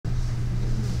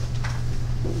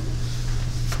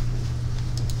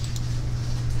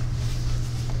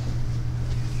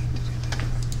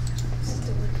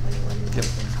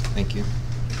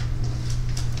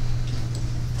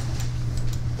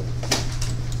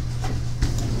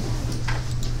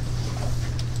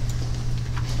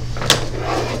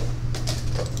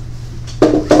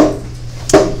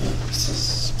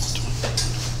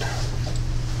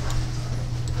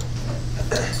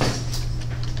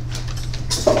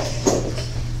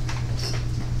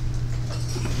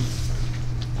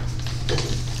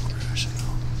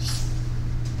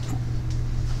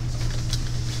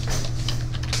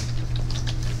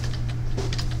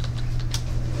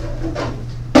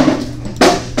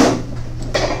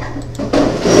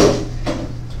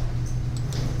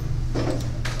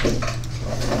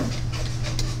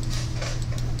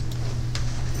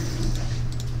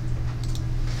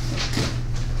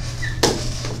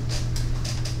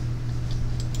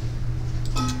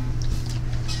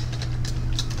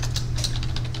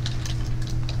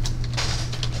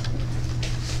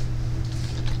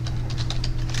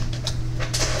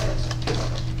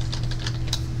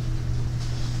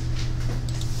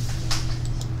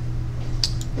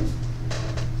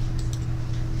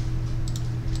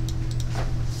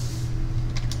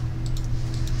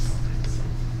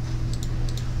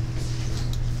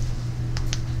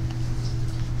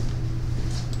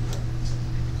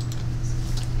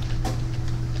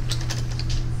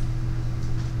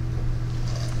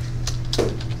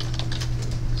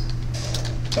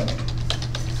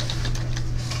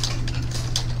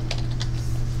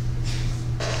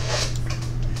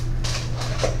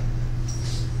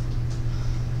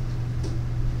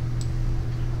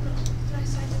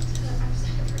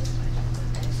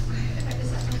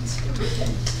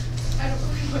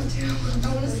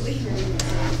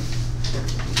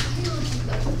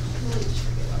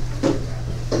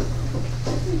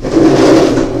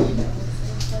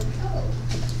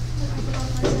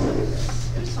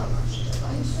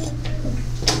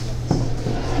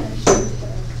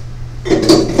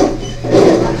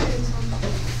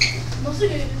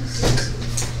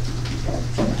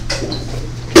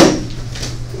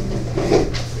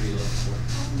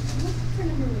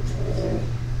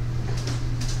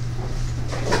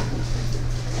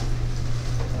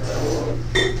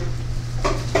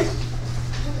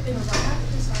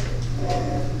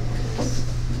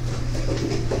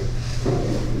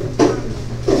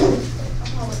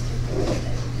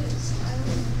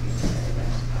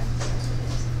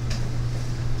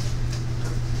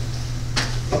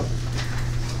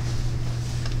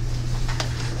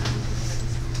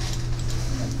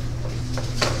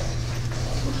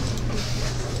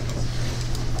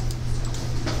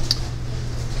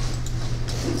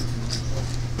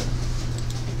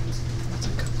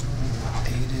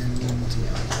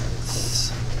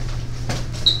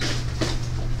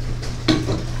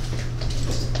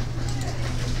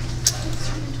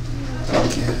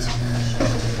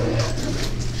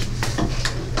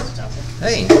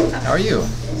Hey, how are you?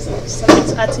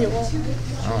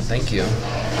 Oh, thank you.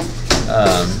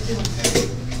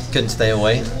 Couldn't stay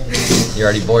away? You're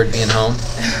already bored being home?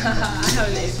 I have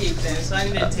an AP exam, so I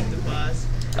need to take the bus.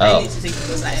 Oh. I need to take the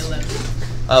bus at 11.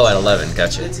 Oh, at 11,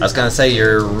 gotcha. I was gonna say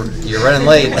you're running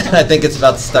late. I think it's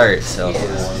about to start, so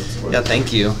yeah,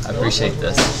 thank you. I appreciate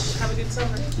this. Have a good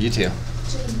summer. You too.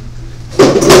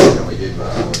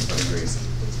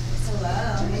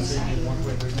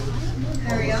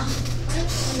 How are y'all?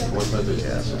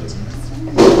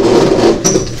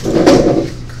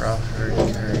 Crawford,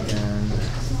 Kerrigan.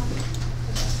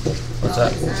 What's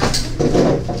up?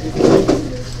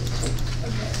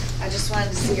 I just wanted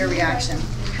to see your reaction.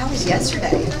 How was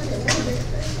yesterday?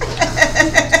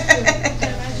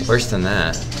 Worse than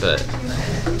that, but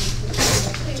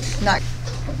Not.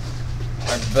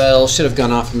 our bell should have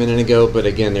gone off a minute ago, but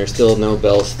again, there's still no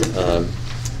bells the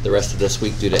rest of this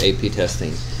week due to AP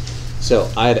testing. So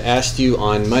I had asked you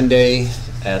on Monday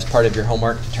as part of your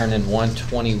homework to turn in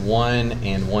 121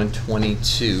 and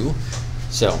 122.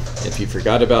 So if you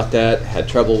forgot about that, had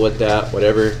trouble with that,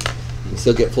 whatever, you can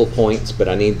still get full points, but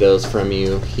I need those from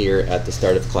you here at the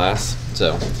start of class.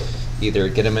 So either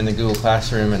get them in the Google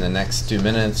Classroom in the next 2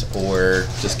 minutes or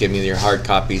just give me your hard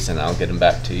copies and I'll get them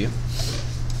back to you.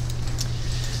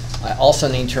 I also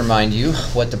need to remind you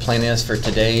what the plan is for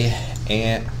today.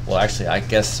 And well, actually, I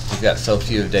guess we've got so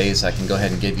few days, I can go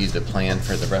ahead and give you the plan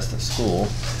for the rest of school.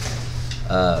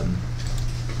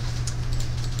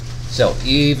 So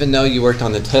even though you worked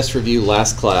on the test review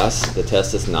last class, the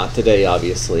test is not today,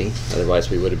 obviously. Otherwise,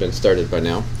 we would have been started by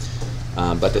now.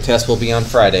 But the test will be on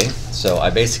Friday. So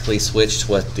I basically switched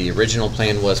what the original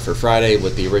plan was for Friday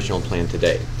with the original plan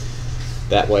today.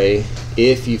 That way,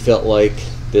 if you felt like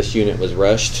this unit was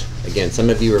rushed, again, some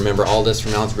of you remember all this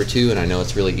from Algebra 2, and I know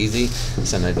it's really easy.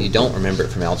 Some of you don't remember it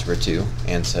from Algebra 2,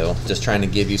 and so just trying to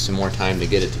give you some more time to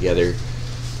get it together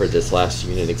for this last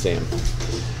unit exam.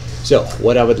 So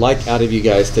what I would like out of you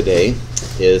guys today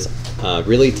is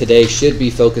really today should be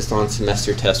focused on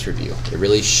semester test review. It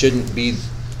really shouldn't be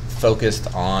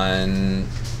focused on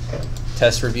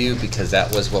test review because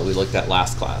that was what we looked at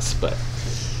last class. But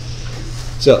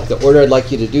so the order I'd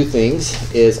like you to do things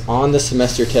is on the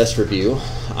semester test review,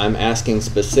 I'm asking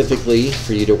specifically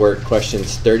for you to work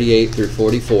questions 38 through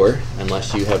 44,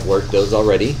 unless you have worked those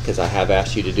already, because I have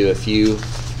asked you to do a few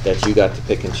that you got to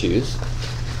pick and choose.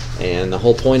 And the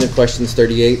whole point of questions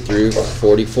 38 through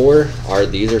 44 are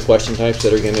these are question types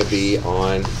that are going to be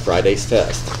on Friday's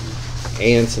test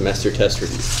and semester test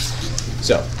review.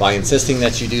 So by insisting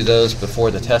that you do those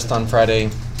before the test on Friday,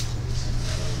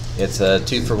 it's a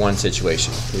 2-for-1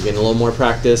 situation. You're getting a little more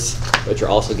practice, but you're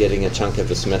also getting a chunk of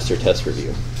the semester test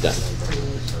review done.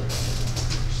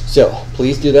 So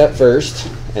please do that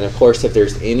first. And of course, if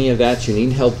there's any of that you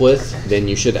need help with, then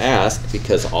you should ask,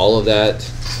 because all of that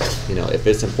You know, if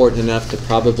it's important enough to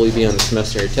probably be on the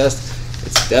semester test,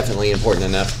 it's definitely important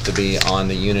enough to be on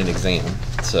the unit exam.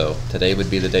 So today would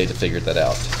be the day to figure that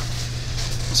out.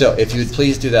 So if you would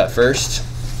please do that first.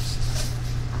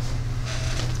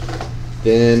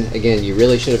 Then again, you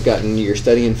really should have gotten your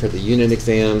studying for the unit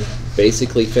exam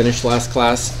basically finished last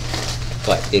class.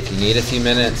 But if you need a few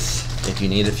minutes, if you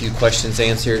need a few questions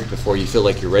answered before you feel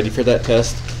like you're ready for that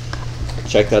test,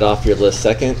 check that off your list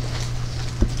second.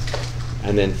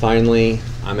 And then finally,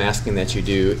 I'm asking that you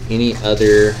do any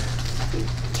other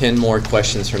 10 more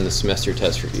questions from the semester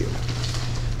test review.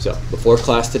 So before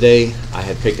class today, I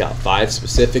had picked out 5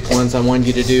 specific ones I wanted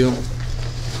you to do.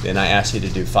 Then I asked you to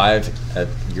do 5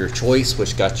 of your choice,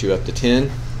 which got you up to 10.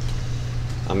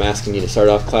 I'm asking you to start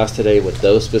off class today with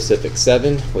those specific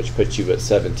 7, which puts you at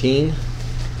 17.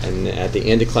 And at the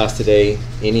end of class today,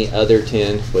 any other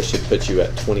 10, which should put you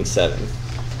at 27.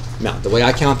 Now, the way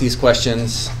I count these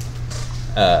questions,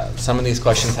 some of these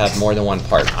questions have more than one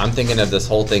part. I'm thinking of this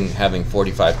whole thing having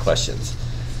 45 questions.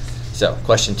 So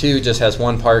question 2 just has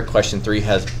one part, question 3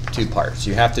 has 2 parts.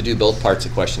 You have to do both parts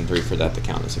of question 3 for that to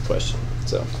count as a question.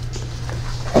 So,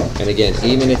 and again,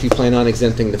 even if you plan on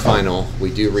exempting the final,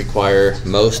 we do require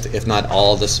most, if not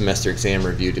all, the semester exam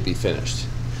review to be finished.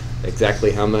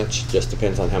 Exactly how much just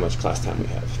depends on how much class time we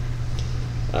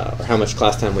have, or how much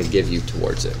class time we give you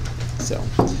towards it. So,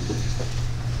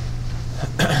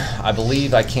 I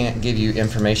believe I can't give you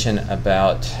information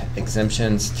about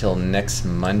exemptions till next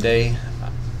Monday.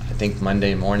 I think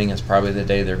Monday morning is probably the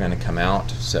day they're going to come out,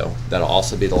 so that'll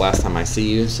also be the last time I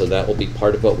see you, so that will be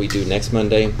part of what we do next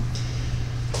Monday.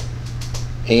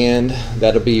 And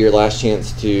that'll be your last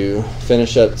chance to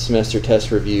finish up semester test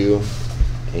review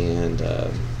and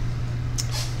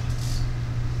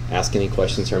ask any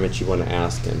questions from it you want to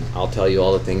ask, and I'll tell you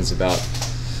all the things about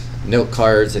note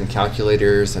cards and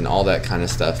calculators and all that kind of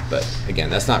stuff. But again,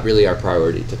 that's not really our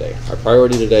priority today. Our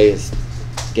priority today is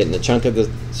getting a chunk of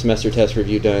the semester test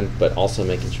review done, but also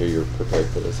making sure you're prepared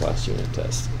for this last unit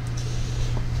test.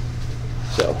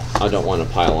 So I don't want to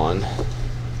pile on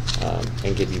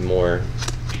and give you more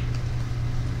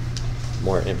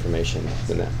information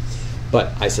than that.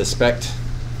 But I suspect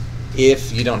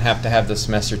if you don't have to have the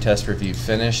semester test review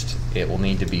finished, it will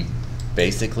need to be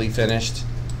basically finished,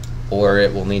 or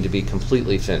it will need to be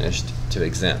completely finished to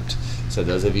exempt. So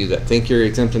those of you that think you're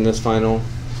exempting this final,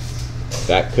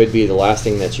 that could be the last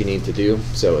thing that you need to do.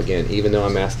 So again, even though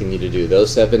I'm asking you to do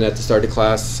those 7 at the start of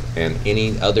class and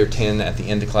any other 10 at the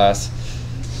end of class,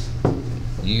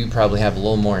 you probably have a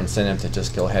little more incentive to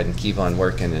just go ahead and keep on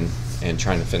working and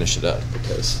trying to finish it up,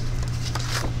 because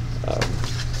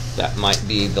that might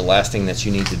be the last thing that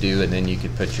you need to do, and then you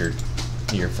could put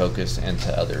your focus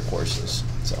into other courses.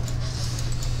 So,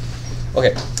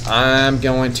 okay, I'm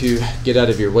going to get out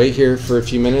of your way here for a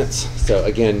few minutes. So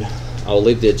again, I'll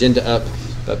leave the agenda up,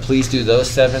 but please do those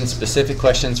 7 specific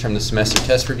questions from the semester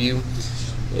test review.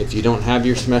 If you don't have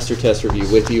your semester test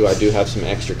review with you, I do have some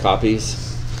extra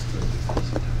copies.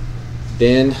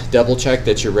 Then double check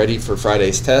that you're ready for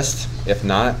Friday's test. If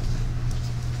not,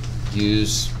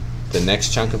 use the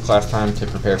next chunk of class time to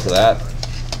prepare for that.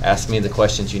 Ask me the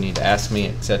questions you need to ask me,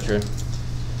 etc.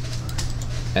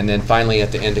 And then finally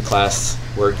at the end of class,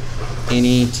 work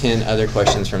any 10 other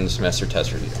questions from the semester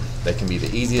test review. They can be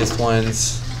the easiest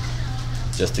ones.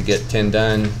 Just to get 10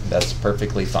 done, that's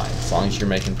perfectly fine, as long as you're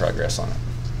making progress on it.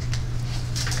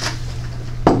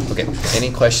 Okay,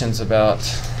 any questions about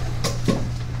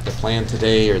the plan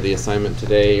today or the assignment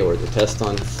today or the test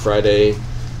on Friday?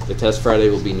 The test Friday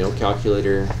will be no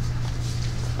calculator.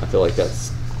 I feel like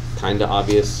that's kind of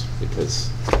obvious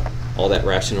because all that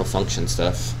rational function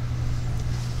stuff,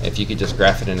 if you could just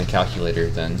graph it in a calculator,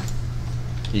 then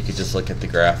you could just look at the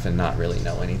graph and not really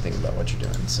know anything about what you're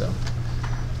doing. So,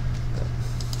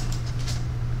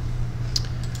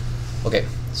 okay,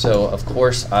 so of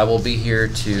course I will be here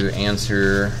to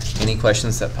answer any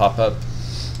questions that pop up,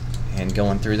 and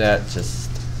going through that, just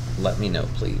let me know,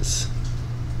 please.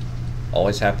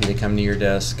 Always happy to come to your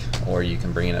desk, or you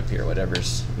can bring it up here,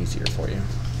 whatever's easier for you.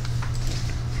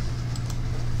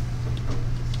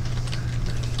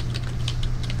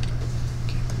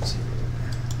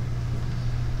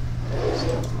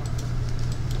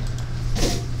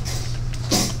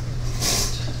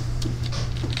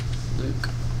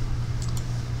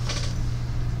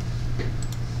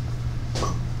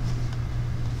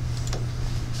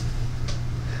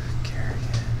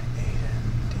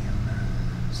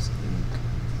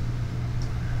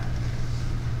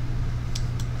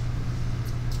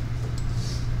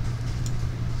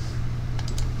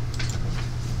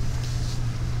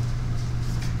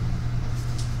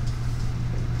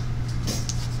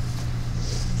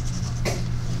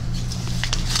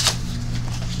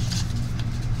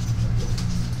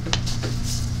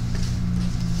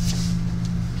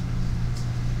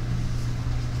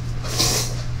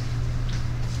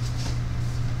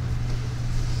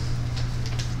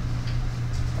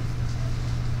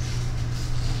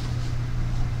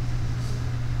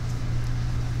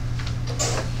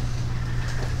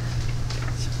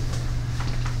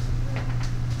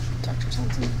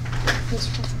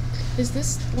 Is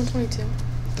this 122?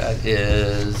 That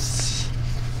is,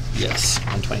 yes,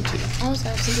 122. I was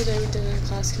absent today. We did it in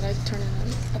class. Could I turn it in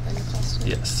at the end of class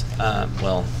today? Yes.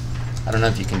 Well, I don't know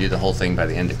if you can do the whole thing by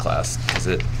the end of class, because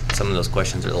some of those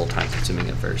questions are a little time consuming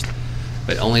at first.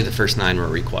 But only the first 9 were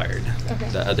required. Okay.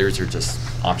 The others are just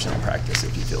optional practice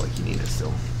if you feel like you need it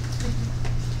still.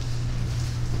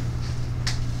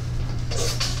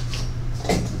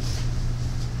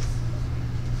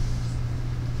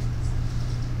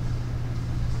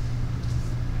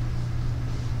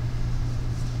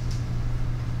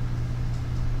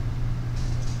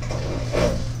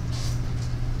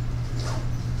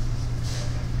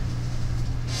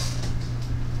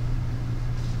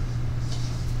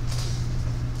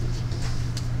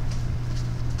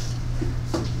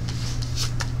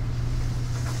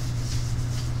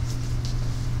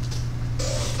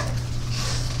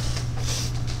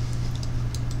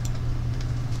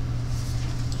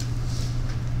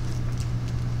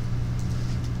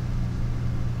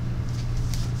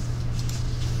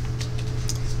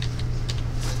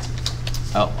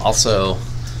 Oh, also,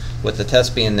 with the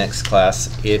test being next class,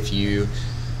 if you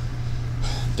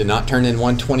did not turn in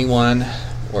 121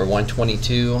 or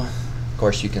 122, of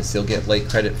course you can still get late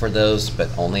credit for those, but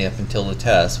only up until the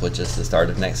test, which is the start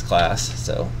of next class.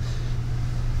 So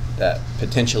that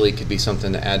potentially could be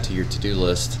something to add to your to-do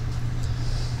list.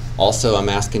 Also, I'm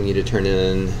asking you to turn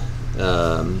in,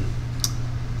 well,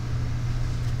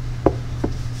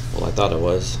 I thought it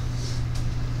was.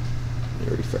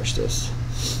 Let me refresh this.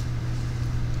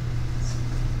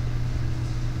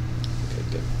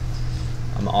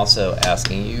 I'm also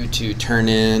asking you to turn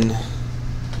in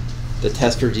the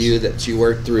test review that you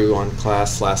worked through on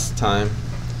class last time.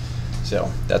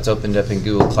 So that's opened up in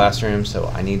Google Classroom, so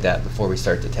I need that before we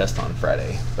start the test on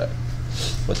Friday. But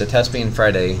with the test being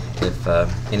Friday, if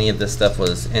any of this stuff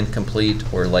was incomplete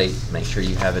or late, make sure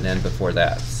you have it in before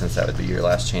that, since that would be your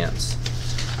last chance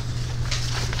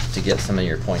to get some of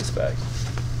your points back.